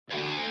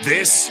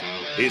This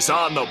is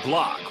On the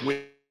Block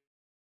with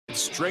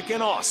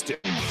Stricken Austin,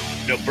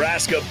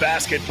 Nebraska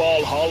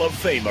Basketball Hall of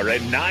Famer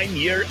and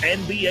 9-year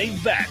NBA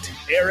vet,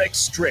 Eric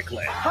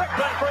Strickland.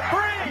 Strickland for three!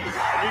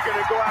 And you're going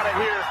to go out of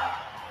here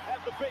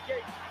at the Big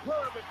 8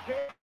 tournament game.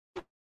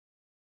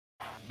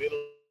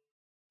 Middle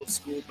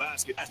school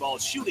basketball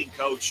shooting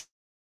coach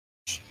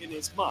in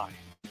his mind,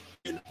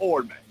 in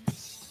Orman.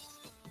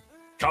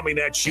 Coming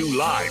at you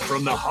live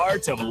from the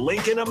heart of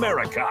Lincoln,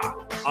 America,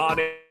 on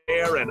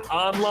air and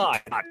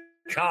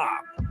online.com.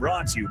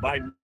 Brought to you by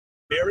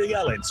Mary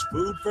Ellen's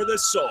Food for the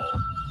Soul.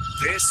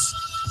 This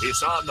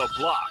is On the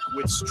Block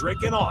with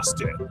Stricken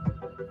Austin.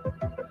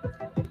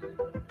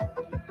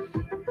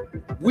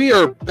 We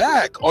are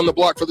back on the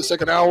block for the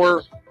second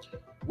hour.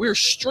 We're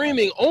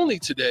streaming only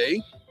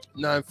today,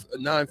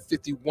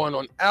 9:51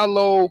 on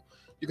Allo.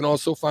 You can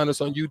also find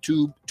us on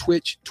YouTube,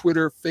 Twitch,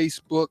 Twitter,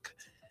 Facebook,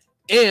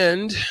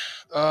 and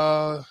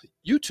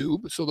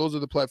YouTube. So those are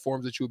the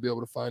platforms that you'll be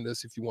able to find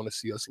us if you want to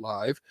see us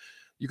live.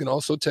 You can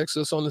also text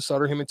us on the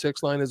Sutter Heyman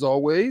text line as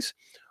always.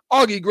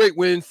 Augie, great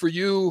win for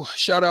you.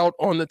 Shout out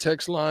on the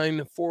text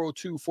line,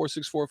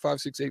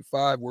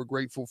 402-464-5685. We're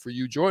grateful for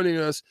you joining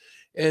us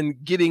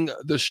and getting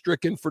the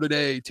Stricken for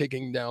today,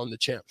 taking down the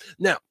champ.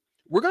 Now,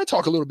 we're going to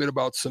talk a little bit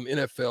about some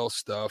NFL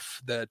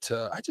stuff that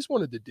I just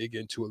wanted to dig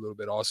into a little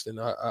bit, Austin.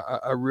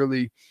 I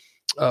really,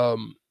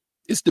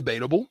 it's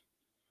debatable.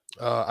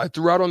 I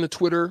threw out on the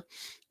Twitter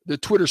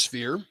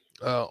sphere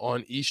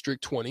on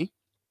eStrick20.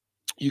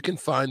 You can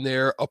find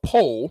there a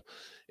poll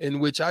in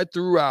which I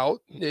threw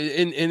out,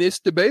 and it's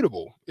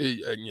debatable.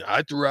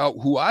 I threw out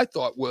who I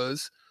thought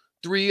was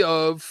 3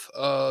 of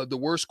the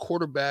worst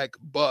quarterback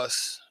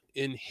busts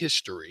in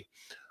history.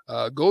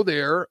 Go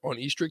there on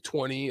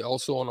eStrick20,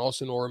 also on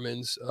Austin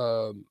Orman's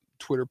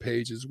Twitter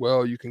page as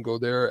well. You can go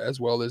there as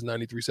well as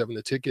 93.7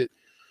 The Ticket.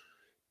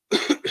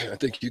 I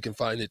think you can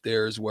find it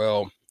there as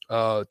well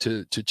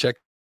to check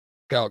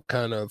out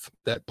kind of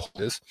that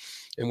poll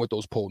and what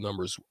those poll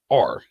numbers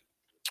are.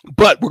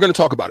 But we're going to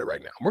talk about it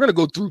right now. We're going to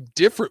go through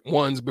different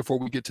ones before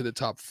we get to the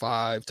top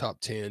 5, top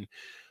 10.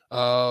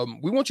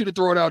 We want you to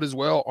throw it out as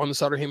well on the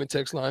Sutter Heyman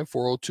text line,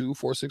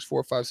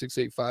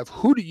 402-464-5685.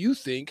 Who do you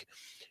think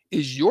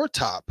is your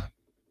top?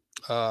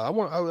 I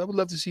would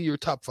love to see your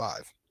top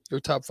 5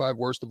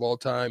 worst of all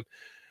time.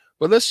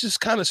 But let's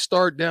just kind of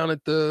start down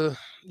at the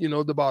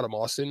bottom,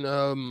 Austin.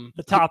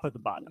 The top of the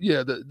bottom.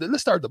 Yeah,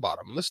 let's start at the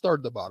bottom.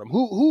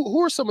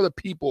 Who are some of the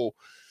people?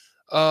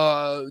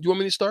 Do you want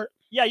me to start?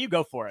 Yeah, you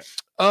go for it.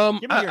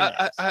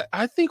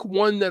 I think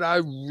one that I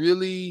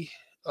really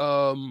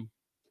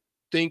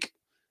think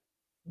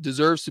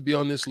deserves to be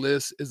on this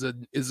list is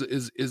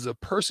a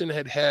person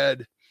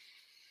had.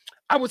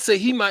 I would say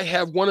he might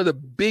have one of the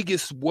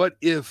biggest what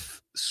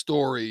if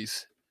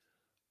stories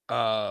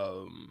in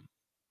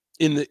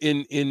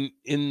the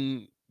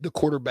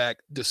quarterback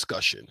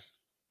discussion.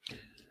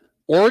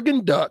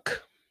 Oregon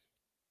Duck.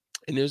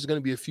 And there's going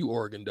to be a few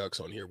Oregon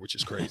Ducks on here, which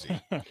is crazy.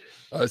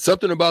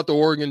 Something about the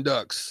Oregon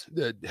Ducks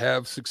that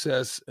have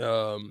success.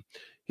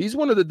 He's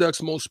one of the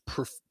Ducks' most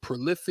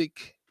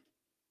prolific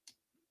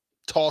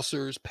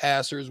tossers,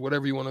 passers,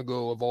 whatever you want to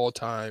go of all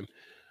time.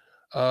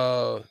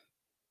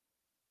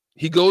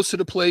 He goes to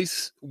the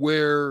place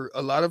where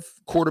a lot of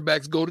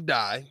quarterbacks go to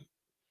die,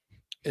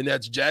 and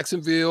that's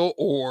Jacksonville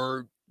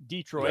or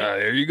Detroit.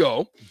 There you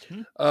go.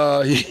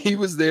 Mm-hmm. He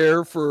was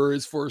there for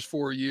his first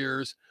 4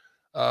 years.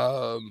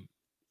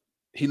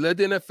 He led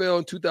the NFL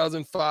in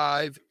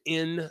 2005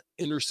 in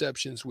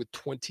interceptions with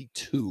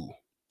 22.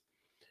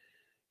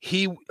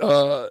 He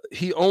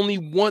only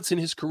once in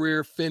his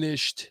career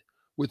finished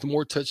with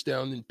more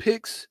touchdowns than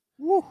picks.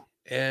 Woo.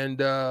 And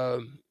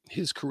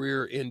his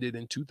career ended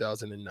in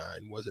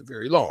 2009. Wasn't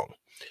very long.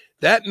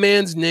 That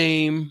man's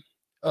name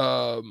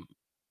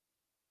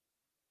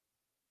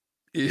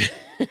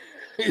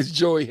is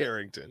Joey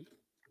Harrington.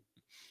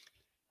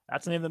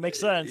 That's a name that makes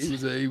sense.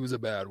 He was a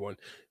bad one.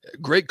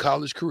 Great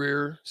college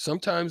career.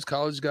 Sometimes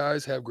college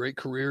guys have great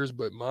careers,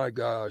 but my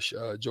gosh,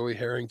 Joey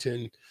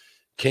Harrington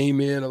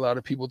came in. A lot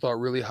of people thought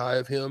really high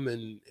of him,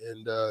 and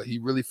he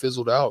really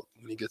fizzled out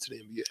when he gets to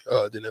the NBA,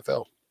 the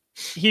NFL.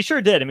 He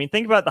sure did. I mean,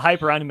 think about the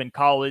hype around him in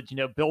college.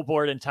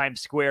 Billboard in Times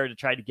Square to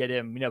try to get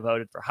him,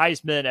 voted for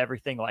Heisman,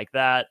 everything like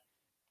that.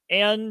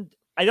 And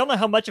I don't know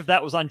how much of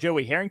that was on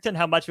Joey Harrington,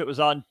 how much of it was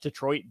on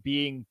Detroit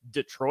being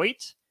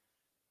Detroit.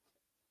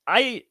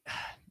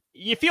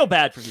 You feel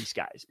bad for these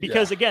guys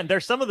because, again, they're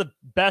some of the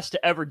best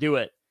to ever do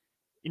it,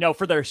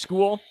 for their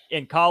school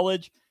in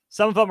college.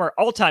 Some of them are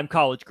all-time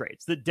college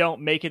greats that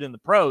don't make it in the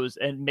pros,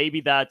 and maybe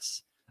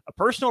that's a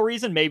personal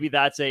reason. Maybe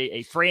that's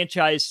a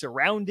franchise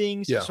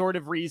surroundings sort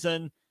of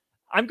reason.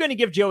 I'm going to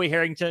give Joey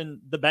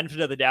Harrington the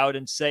benefit of the doubt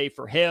and say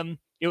for him,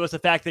 it was the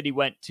fact that he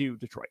went to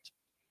Detroit.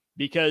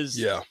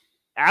 Because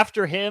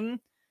after him,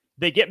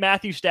 they get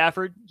Matthew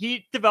Stafford.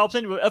 He develops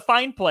into a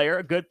fine player,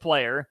 a good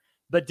player,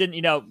 but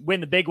didn't, win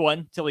the big one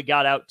until he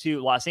got out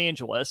to Los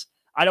Angeles.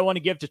 I don't want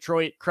to give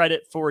Detroit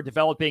credit for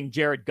developing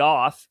Jared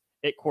Goff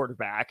at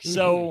quarterback. Mm-hmm.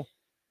 So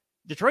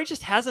Detroit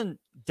just hasn't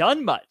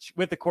done much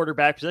with the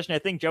quarterback position. I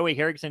think Joey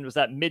Harrington was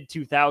that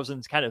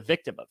mid-2000s kind of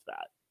victim of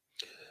that.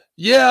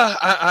 Yeah,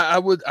 I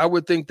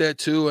would think that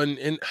too.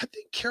 And I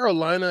think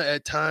Carolina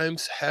at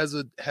times has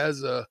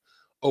a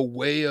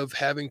way of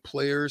having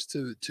players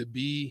to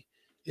be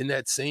in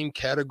that same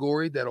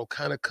category that'll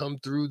kind of come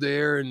through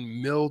there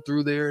and mill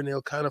through there, and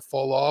they'll kind of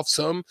fall off.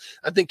 Some,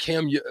 I think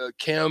Cam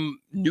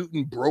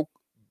Newton broke,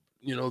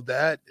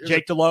 that.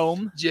 Jake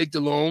Delhomme,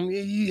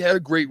 he had a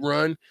great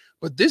run,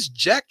 but this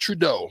Jack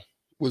Trudeau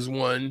was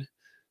one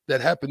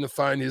that happened to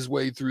find his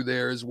way through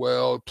there as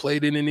well.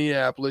 Played in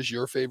Indianapolis,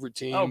 your favorite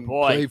team. Oh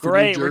boy,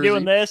 great! We're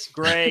doing this.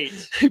 Great.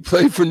 He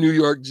played for New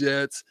York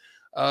Jets.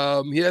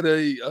 He had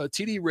a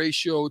TD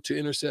ratio to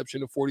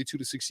interception of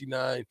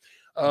 42-69.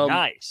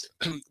 Nice.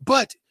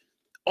 But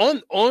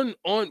on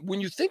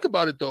when you think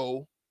about it,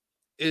 though,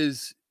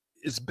 is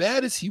as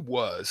bad as he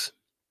was,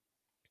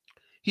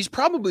 he's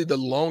probably the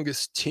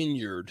longest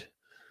tenured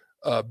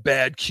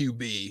bad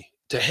QB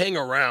to hang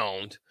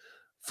around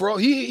for.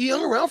 He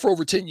hung around for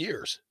over 10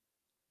 years.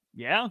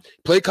 Yeah,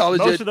 played college.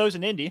 Most of those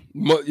in Indy.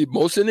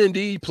 Most in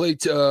Indy. He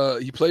played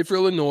for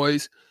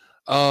Illinois.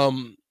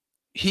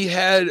 He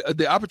had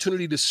the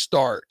opportunity to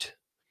start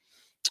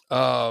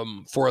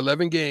for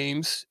 11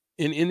 games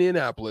in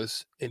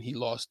Indianapolis, and he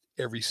lost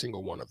every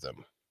single one of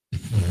them.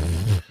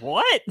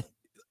 What?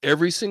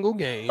 Every single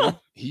game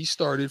he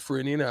started for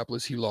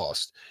Indianapolis, he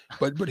lost.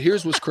 But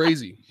here's what's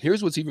crazy.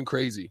 Here's what's even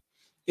crazy.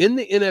 In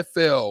the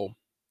NFL,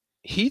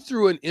 he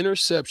threw an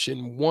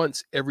interception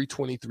once every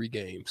 23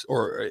 games,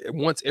 or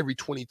once every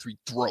 23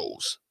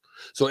 throws.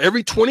 So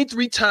every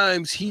 23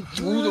 times he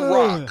threw the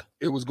rock,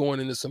 it was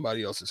going into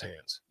somebody else's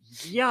hands.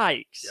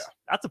 Yikes. Yeah.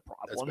 That's a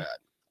problem. That's bad.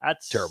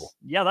 That's terrible.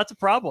 Yeah, that's a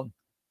problem.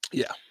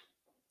 Yeah.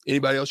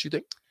 Anybody else you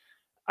think?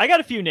 I got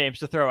a few names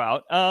to throw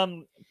out.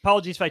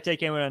 Apologies if I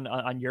take anyone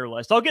on your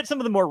list. I'll get some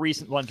of the more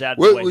recent ones out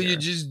of the way. You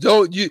just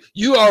don't.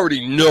 You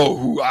already know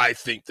who I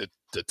think the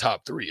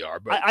top three are,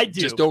 but I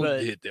do. Just don't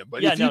hit them.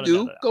 But yeah, if you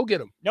do, go get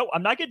them. No,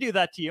 I'm not going to do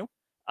that to you.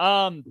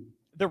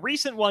 The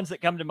recent ones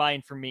that come to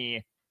mind for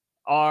me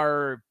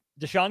are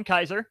Deshaun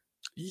Kaiser.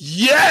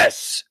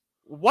 Yes.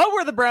 What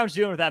were the Browns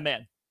doing with that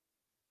man?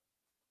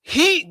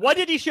 What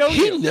did he show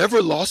you? He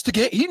never lost a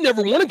game. He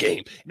never won a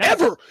game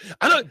ever.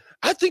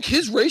 I think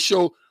his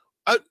ratio.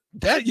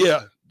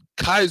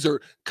 Kaiser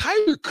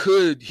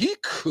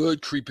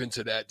could creep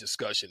into that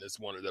discussion as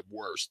one of the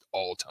worst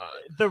all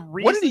time.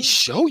 What did he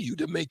show you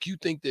to make you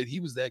think that he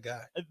was that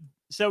guy?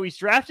 So he's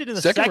drafted in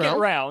the second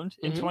round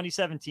in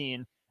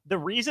 2017. The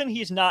reason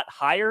he's not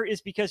higher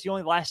is because he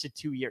only lasted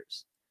 2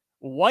 years.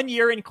 1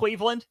 year in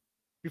Cleveland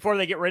before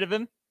they get rid of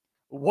him.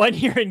 1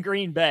 year in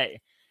Green Bay.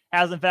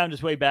 Hasn't found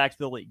his way back to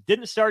the league.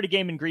 Didn't start a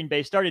game in Green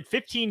Bay. Started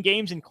 15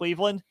 games in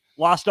Cleveland.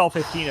 Lost all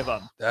 15 of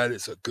them. That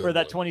is a good for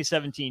that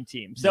 2017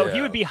 team. So he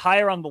would be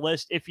higher on the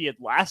list if he had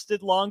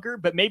lasted longer,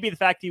 but maybe the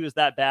fact he was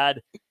that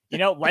bad,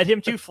 led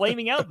him to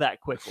flaming out that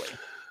quickly.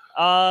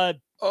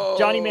 Johnny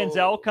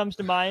Manziel comes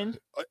to mind.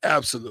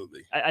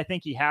 Absolutely. I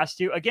think he has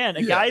to. Again,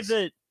 a guy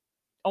that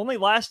only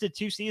lasted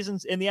 2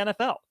 seasons in the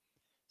NFL.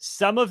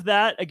 Some of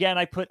that, again,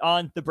 I put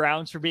on the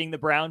Browns for being the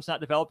Browns,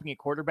 not developing a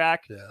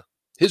quarterback. Yeah.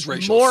 His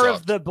ratio More sucked.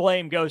 of the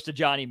blame goes to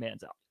Johnny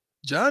Manziel.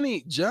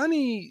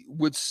 Johnny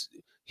would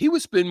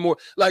spend more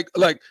like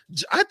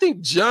I think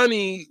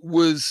Johnny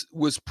was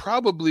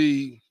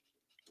probably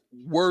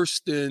worse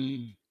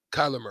than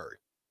Kyler Murray.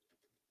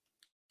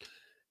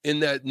 In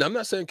that, and I'm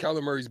not saying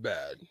Kyler Murray's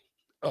bad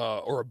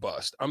or a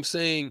bust. I'm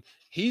saying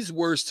he's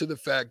worse to the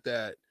fact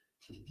that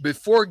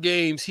before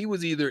games he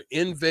was either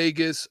in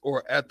Vegas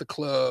or at the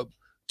club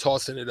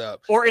tossing it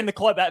up, or in the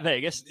club at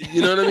Vegas.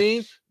 You know what I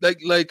mean?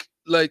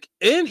 Like,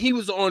 and he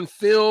was on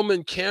film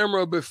and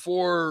camera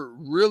before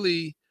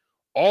really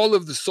all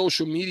of the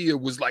social media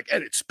was like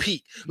at its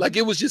peak. Like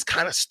it was just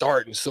kind of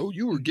starting. So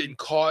you were getting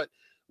caught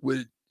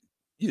with,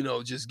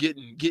 just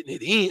getting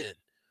it in.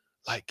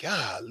 Like,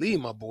 golly,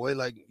 my boy,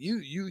 like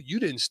you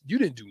didn't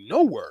do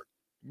no work.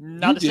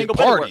 Not a single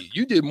party.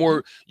 You did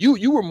more.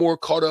 You were more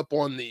caught up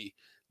on the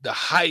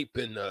hype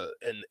and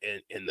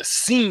the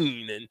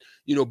scene and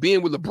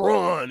being with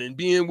LeBron and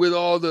being with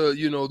all the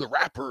the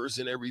rappers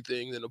and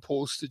everything than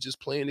opposed to just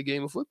playing the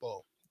game of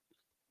football.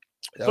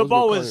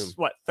 Football was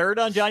what, third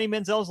on Johnny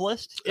Manziel's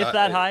list, if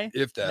that high?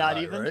 If that not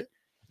high, even. Right?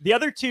 The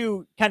other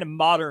two kind of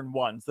modern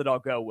ones that I'll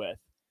go with.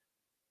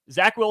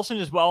 Zach Wilson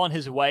is well on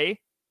his way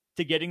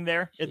to getting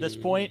there at this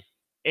point,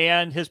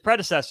 and his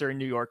predecessor in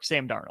New York,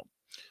 Sam Darnold.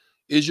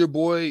 Is your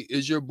boy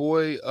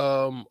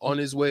on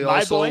his way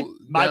also?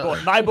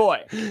 My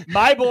boy.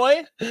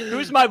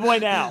 Who's my boy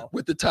now?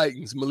 With the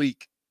Titans,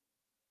 Malik.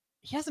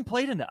 He hasn't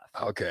played enough.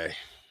 Okay.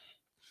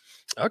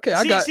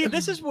 See,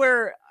 this is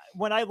where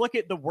when I look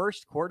at the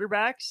worst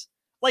quarterbacks,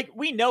 like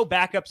we know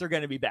backups are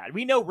going to be bad.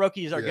 We know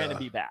rookies are going to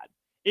be bad.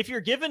 If you're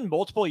given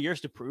multiple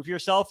years to prove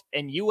yourself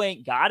and you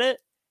ain't got it,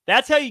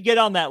 that's how you get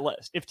on that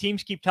list. If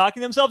teams keep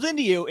talking themselves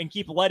into you and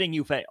keep letting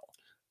you fail.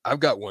 I've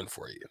got one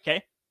for you.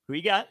 Okay. Who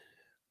you got?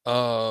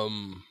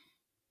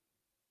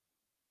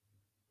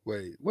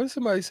 Wait, what is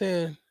somebody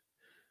saying?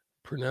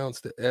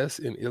 Pronounce the S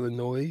in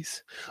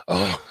Illinois.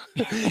 Oh,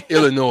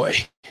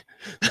 Illinois.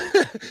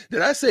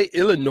 Did I say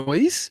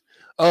Illinois?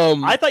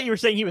 I thought you were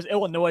saying he was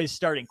Illinois'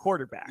 starting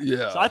quarterback.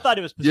 Yeah. So I thought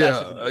it was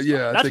possessive. I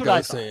think I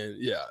was saying.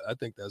 Yeah, I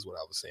think that's what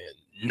I was saying.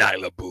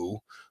 Nyla Boo,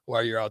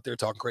 while you're out there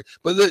talking crazy.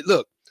 But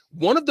look,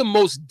 one of the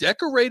most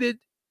decorated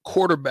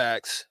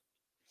quarterbacks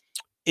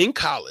in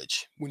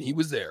college when he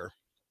was there,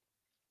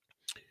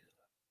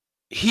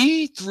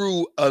 he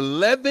threw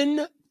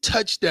 11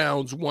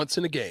 touchdowns once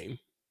in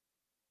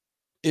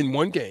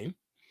one game.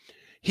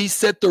 He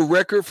set the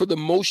record for the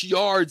most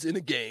yards in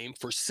a game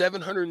for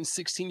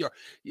 716 yards.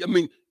 I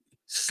mean,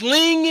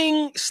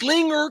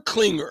 Slinger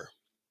Klinger.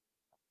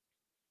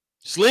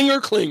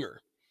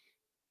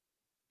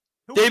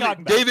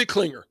 David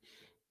Klinger.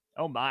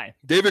 Oh my.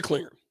 David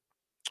Klinger.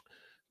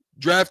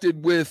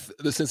 Drafted with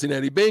the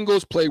Cincinnati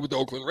Bengals, played with the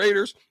Oakland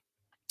Raiders.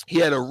 He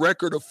had a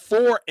record of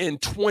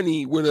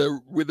 4-20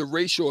 with a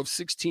ratio of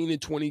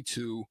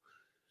 16-22.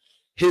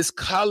 His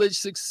college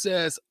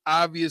success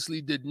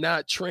obviously did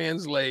not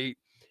translate.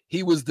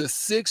 He was the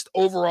 6th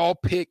overall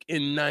pick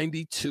in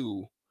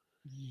 92.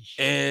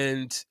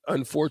 And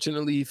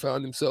unfortunately, he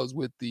found himself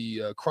with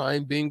the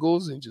crying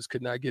Bengals and just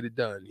could not get it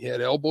done. He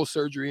had elbow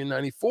surgery in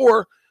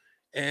 94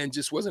 and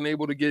just wasn't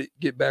able to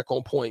get back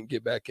on point,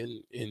 get back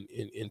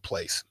in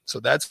place. So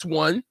that's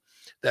one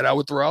that I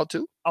would throw out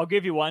too. I'll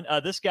give you one.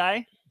 This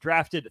guy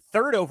drafted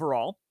 3rd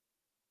overall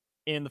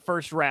in the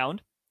first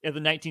round of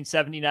the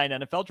 1979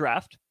 NFL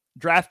draft.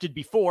 Drafted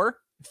before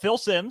Phil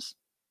Simms,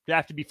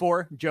 drafted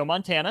before Joe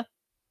Montana,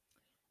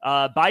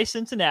 by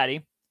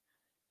Cincinnati.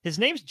 His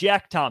name's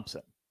Jack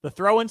Thompson, the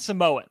throw-in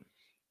Samoan,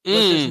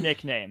 was his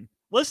nickname.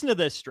 Listen to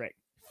this straight.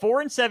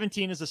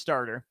 4-17 as a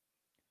starter,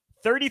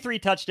 33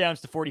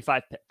 touchdowns to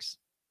 45 picks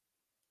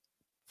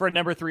for a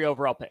number 3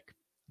 overall pick.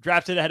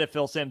 Drafted ahead of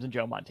Phil Simms and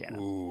Joe Montana.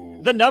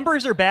 Ooh. The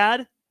numbers are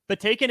bad, but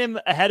taking him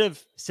ahead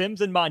of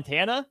Simms and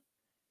Montana,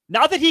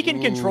 not that he can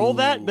control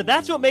that, but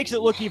that's what makes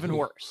it look even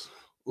worse.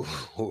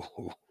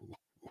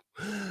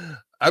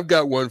 I've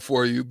got one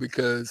for you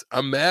because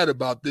I'm mad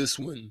about this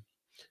one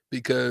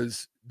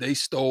because they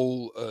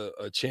stole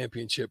a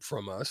championship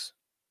from us.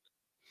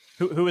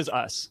 Who is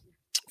us?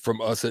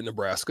 From us at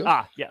Nebraska.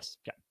 Ah, yes.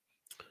 Okay.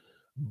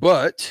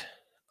 But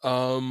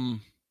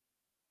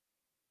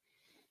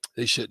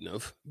they shouldn't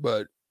have.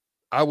 But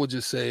I will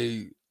just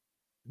say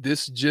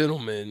this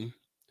gentleman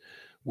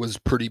was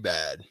pretty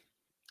bad.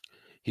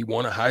 He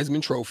won a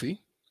Heisman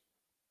Trophy.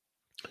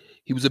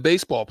 He was a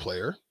baseball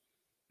player.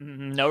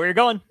 Know where you're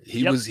going.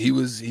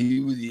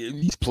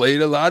 He's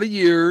played a lot of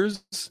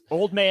years.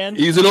 Old man.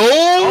 He's an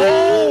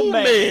old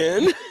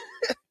man.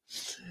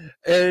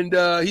 And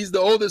he's the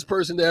oldest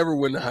person to ever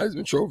win the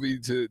Heisman Trophy,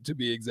 to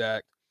be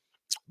exact.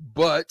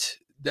 But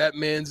that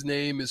man's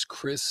name is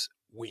Chris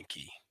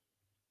Weinke.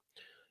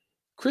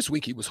 Chris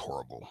Weinke was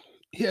horrible.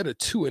 He had a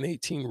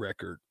 2-18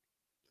 record,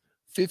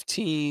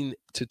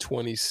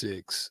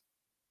 15-26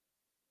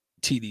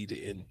 TD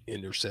to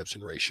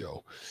interception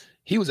ratio.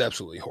 He was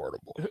absolutely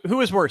horrible. Who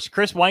was worse,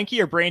 Chris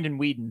Weinke or Brandon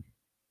Weeden?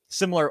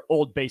 Similar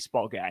old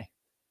baseball guy.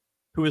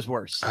 Who was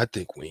worse? I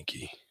think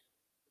Weinke.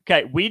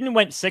 Okay, Weeden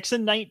went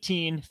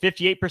 6-19,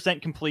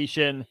 58%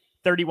 completion,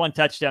 31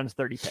 touchdowns,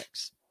 30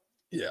 picks.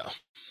 Yeah,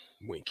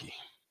 Weinke.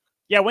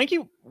 Yeah,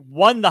 Weinke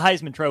won the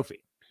Heisman Trophy.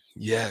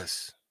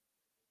 Yes.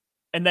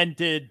 And then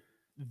did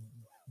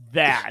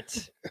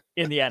that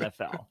in the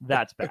NFL.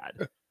 That's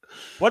bad.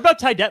 What about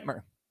Ty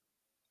Detmer?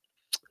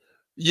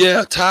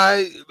 Yeah,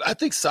 Ty, I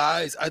think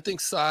size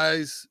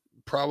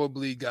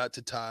probably got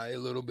to Ty a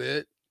little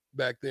bit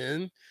back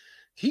then.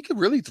 He could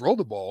really throw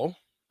the ball,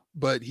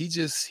 but he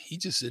just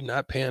did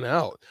not pan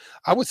out.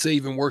 I would say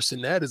even worse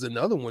than that is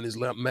another one is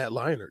Matt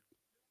Leinart.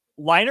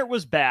 Leinart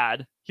was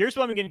bad. Here's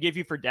what I'm going to give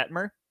you for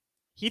Detmer.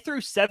 He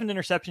threw 7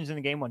 interceptions in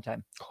a game one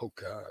time. Oh,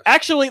 gosh.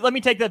 Actually, let me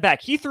take that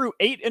back. He threw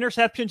 8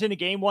 interceptions in a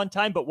game one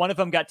time, but one of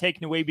them got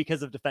taken away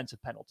because of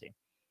defensive penalty.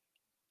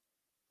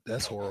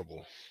 That's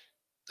horrible.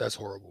 That's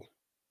horrible.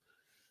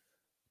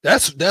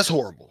 That's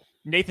horrible.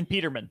 Nathan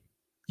Peterman.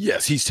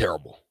 Yes, he's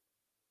terrible.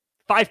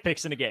 5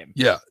 picks in a game.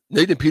 Yeah,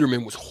 Nathan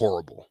Peterman was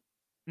horrible.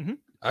 Mm-hmm.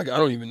 I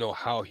don't even know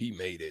how he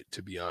made it,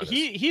 to be honest.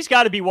 He's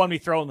got to be one we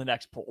throw in the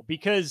next poll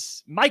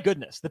because, my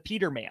goodness, the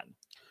Peterman.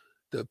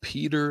 The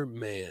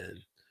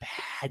Peterman.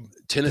 Bad.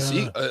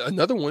 Tennessee,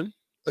 another one,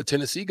 a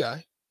Tennessee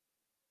guy.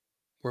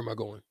 Where am I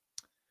going?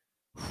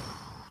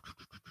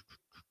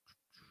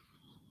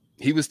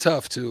 He was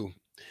tough, too.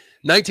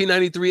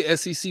 1993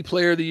 SEC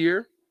Player of the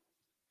Year.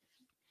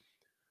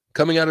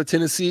 Coming out of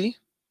Tennessee,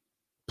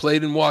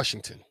 played in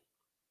Washington.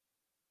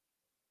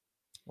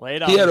 Lay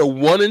it on. He had a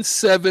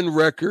 1-7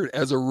 record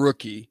as a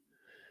rookie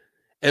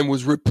and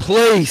was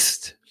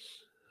replaced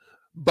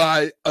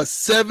by a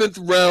 7th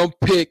round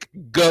pick,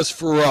 Gus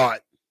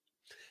Frerotte.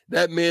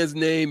 That man's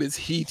name is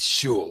Heath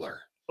Shuler.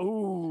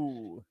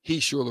 Ooh.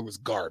 Heath Shuler was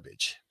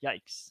garbage.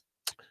 Yikes.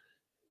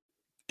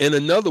 And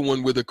another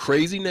one with a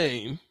crazy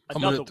name.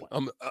 Another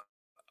one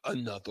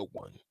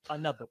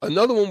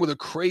with a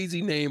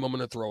crazy name I'm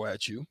going to throw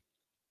at you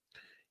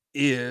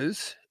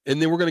is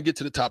And then we're going to get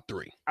to the top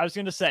 3. I was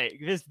going to say,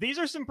 these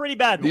are some pretty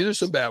bad ones. These are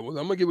some bad ones.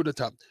 I'm going to give it the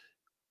top.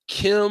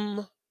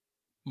 Kim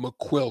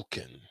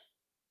McQuilkin,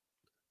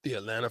 the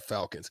Atlanta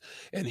Falcons.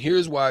 And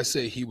here's why I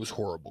say he was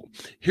horrible.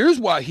 Here's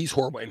why he's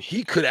horrible, and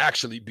he could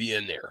actually be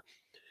in there.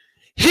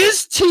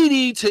 His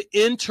TD to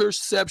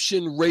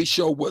interception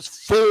ratio was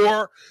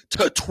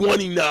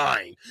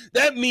 4-29.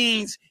 That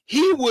means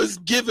he was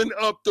giving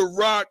up the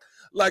rock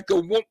like a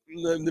woman.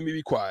 Let me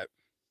be quiet.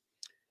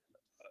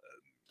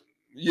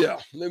 Yeah,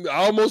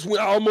 I almost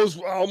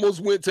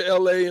went to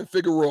LA and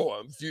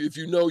Figueroa. If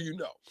you know, you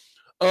know.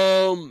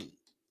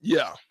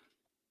 Yeah,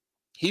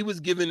 he was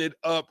giving it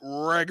up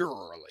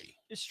regularly.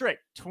 Straight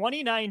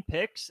 29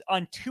 picks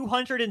on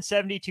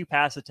 272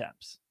 pass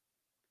attempts.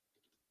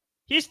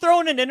 He's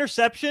throwing an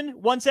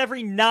interception once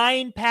every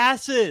 9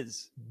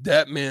 passes.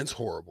 That man's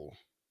horrible.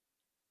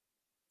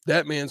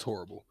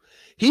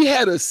 He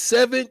had a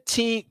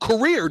 17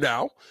 career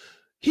now.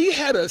 He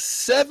had a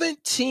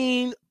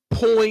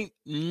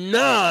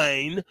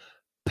 17.9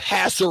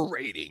 passer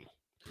rating.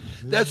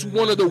 That's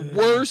one of the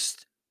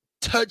worst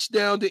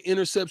touchdown to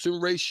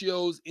interception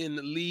ratios in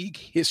the league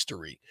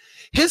history.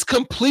 His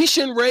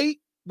completion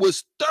rate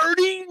was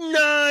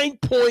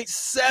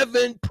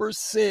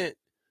 39.7%.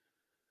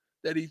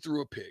 That he threw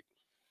a pick.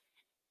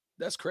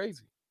 That's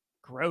crazy.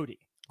 Grody.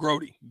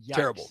 Yikes.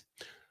 Terrible.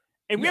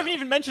 And we haven't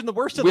even mentioned the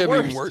worst of the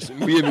worst.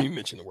 We haven't even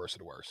mentioned the worst of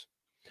the worst.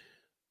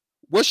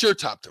 What's your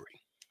top 3?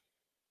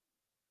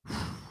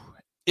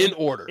 In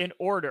order.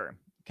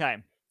 Okay.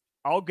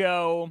 I'll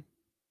go.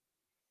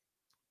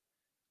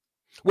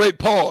 Wait,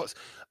 pause.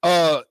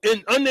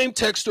 In unnamed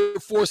texter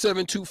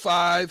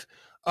 4725.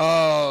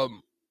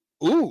 I'm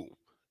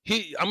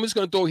just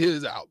gonna throw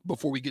his out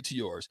before we get to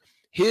yours.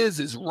 His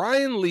is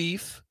Ryan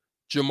Leaf,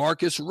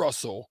 Jamarcus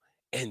Russell,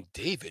 and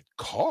David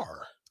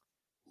Carr.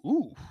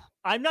 Ooh.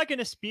 I'm not going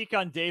to speak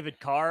on David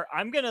Carr.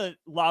 I'm going to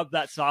lob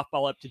that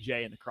softball up to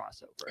Jay in the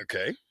crossover.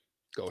 Okay.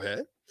 Go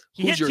ahead.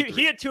 He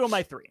hit 2 of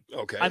my 3.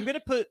 Okay. I'm going to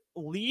put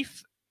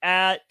Leaf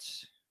at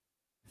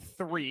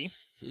 3.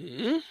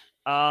 Mm-hmm.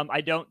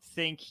 I don't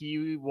think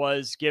he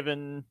was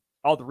given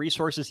all the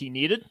resources he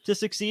needed to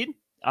succeed.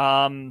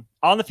 On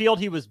the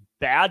field, he was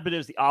bad, but it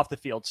was the off the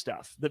field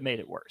stuff that made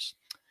it worse.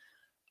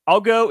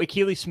 I'll go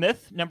Akili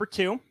Smith, number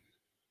 2.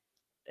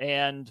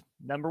 And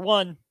number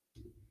 1,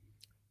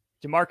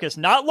 Jamarcus,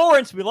 not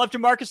Lawrence. We love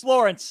Jamarcus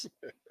Lawrence.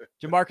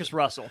 Jamarcus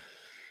Russell.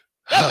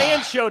 That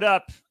man showed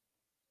up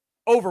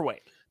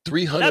overweight.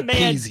 300 That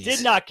man peasies.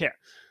 did not care.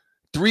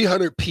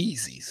 300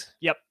 peasies.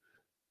 Yep.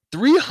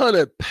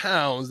 300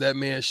 pounds that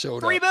man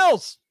showed $3 up.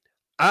 bills.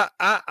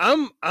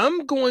 I'm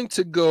going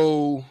to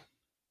go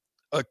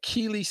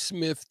Akili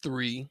Smith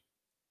 3,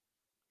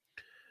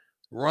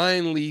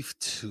 Ryan Leaf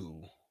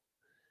 2,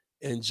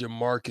 and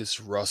Jamarcus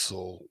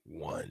Russell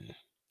 1.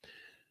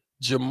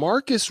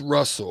 Jamarcus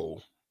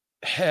Russell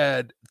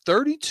had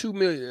 32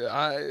 million.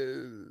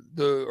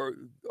 The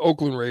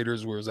Oakland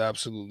Raiders was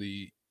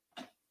absolutely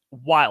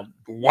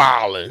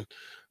wilding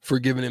for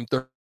giving him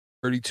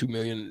 $32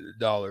 million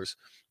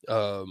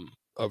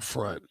up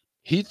front.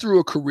 He threw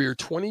a career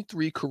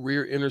 23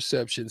 career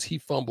interceptions. He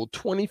fumbled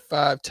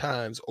 25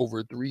 times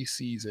over 3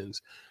 seasons.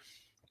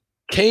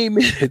 Came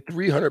in at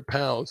 300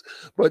 pounds.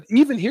 But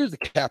even here's the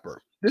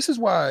capper. This is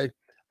why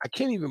I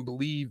can't even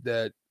believe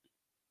that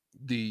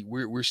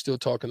we're still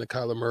talking the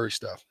Kyler Murray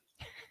stuff.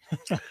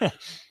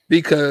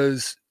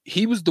 Because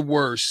he was the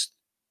worst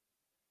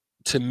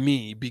to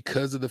me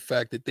because of the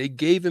fact that they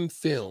gave him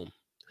film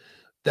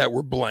that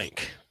were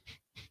blank.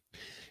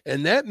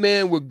 And that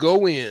man would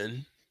go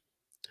in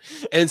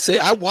and say,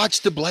 I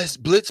watched the blitz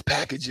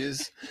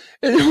packages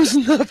and there was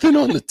nothing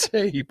on the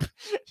tape.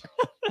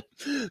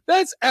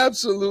 That's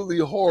absolutely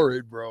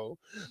horrid, bro.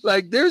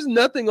 Like, there's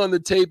nothing on the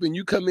tape and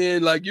you come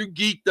in like you're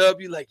geeked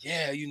up. You're like,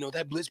 yeah,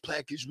 that blitz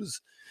package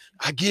was,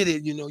 I get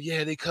it.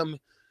 Yeah, they come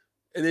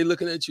and they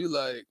looking at you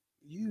like,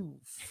 you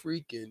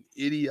freaking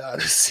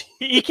idiocy.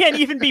 He can't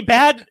even be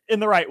bad in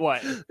the right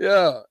way.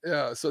 Yeah.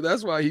 So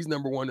that's why he's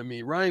number 1 to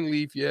me. Ryan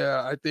Leaf,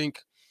 yeah, I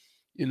think,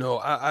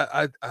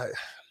 I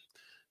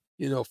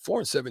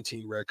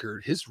 4-17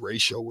 record. His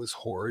ratio was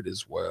horrid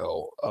as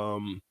well.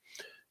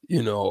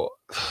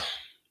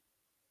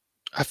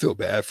 I feel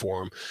bad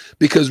for him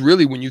because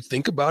really, when you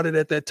think about it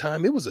at that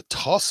time, it was a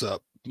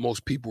toss-up.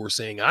 Most people were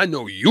saying, I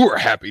know you were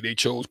happy they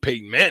chose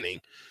Peyton Manning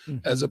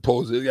as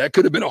opposed to that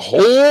could have been a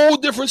whole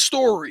different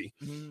story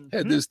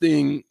had this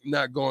thing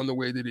not gone the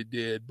way that it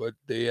did, but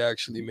they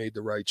actually made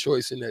the right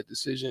choice in that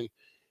decision.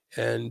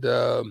 And,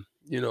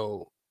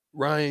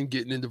 Ryan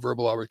getting into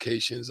verbal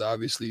altercations,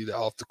 obviously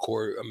off the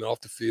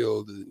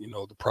field,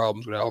 the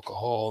problems with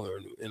alcohol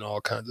and all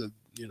kinds of,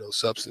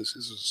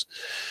 substances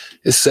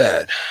it's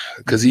sad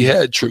because he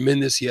had a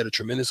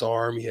tremendous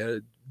arm. He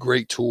had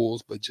great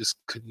tools, but just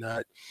could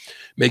not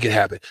make it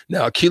happen.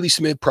 Now, Akili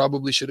Smith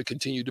probably should have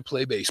continued to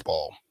play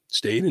baseball,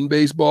 stayed in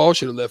baseball,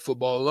 should have left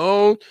football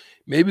alone.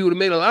 Maybe would have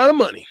made a lot of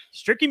money.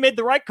 Stricky made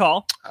the right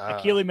call.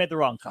 Akili made the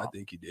wrong call. I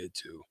think he did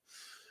too.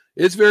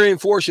 It's very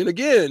unfortunate.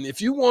 Again,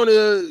 if you want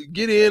to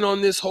get in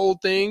on this whole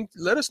thing,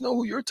 let us know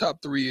who your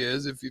top 3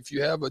 is. If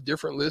you have a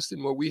different list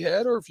than what we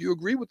had, or if you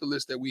agree with the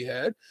list that we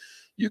had,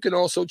 you can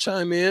also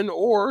chime in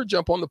or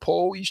jump on the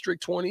poll,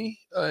 Eastrick20,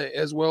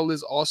 as well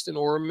as Austin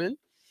Orman.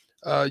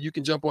 You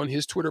can jump on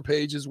his Twitter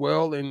page as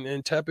well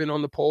and tap in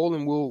on the poll,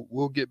 and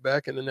we'll get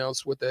back and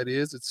announce what that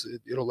is.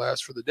 It'll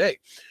last for the day.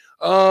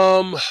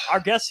 Our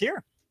guest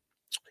here.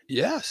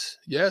 Yes,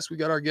 we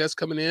got our guest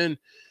coming in.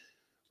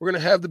 We're going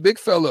to have the big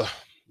fella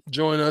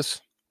join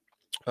us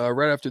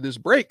right after this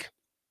break.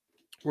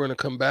 We're going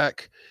to come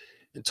back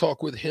and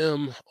talk with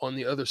him on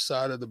the other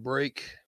side of the break.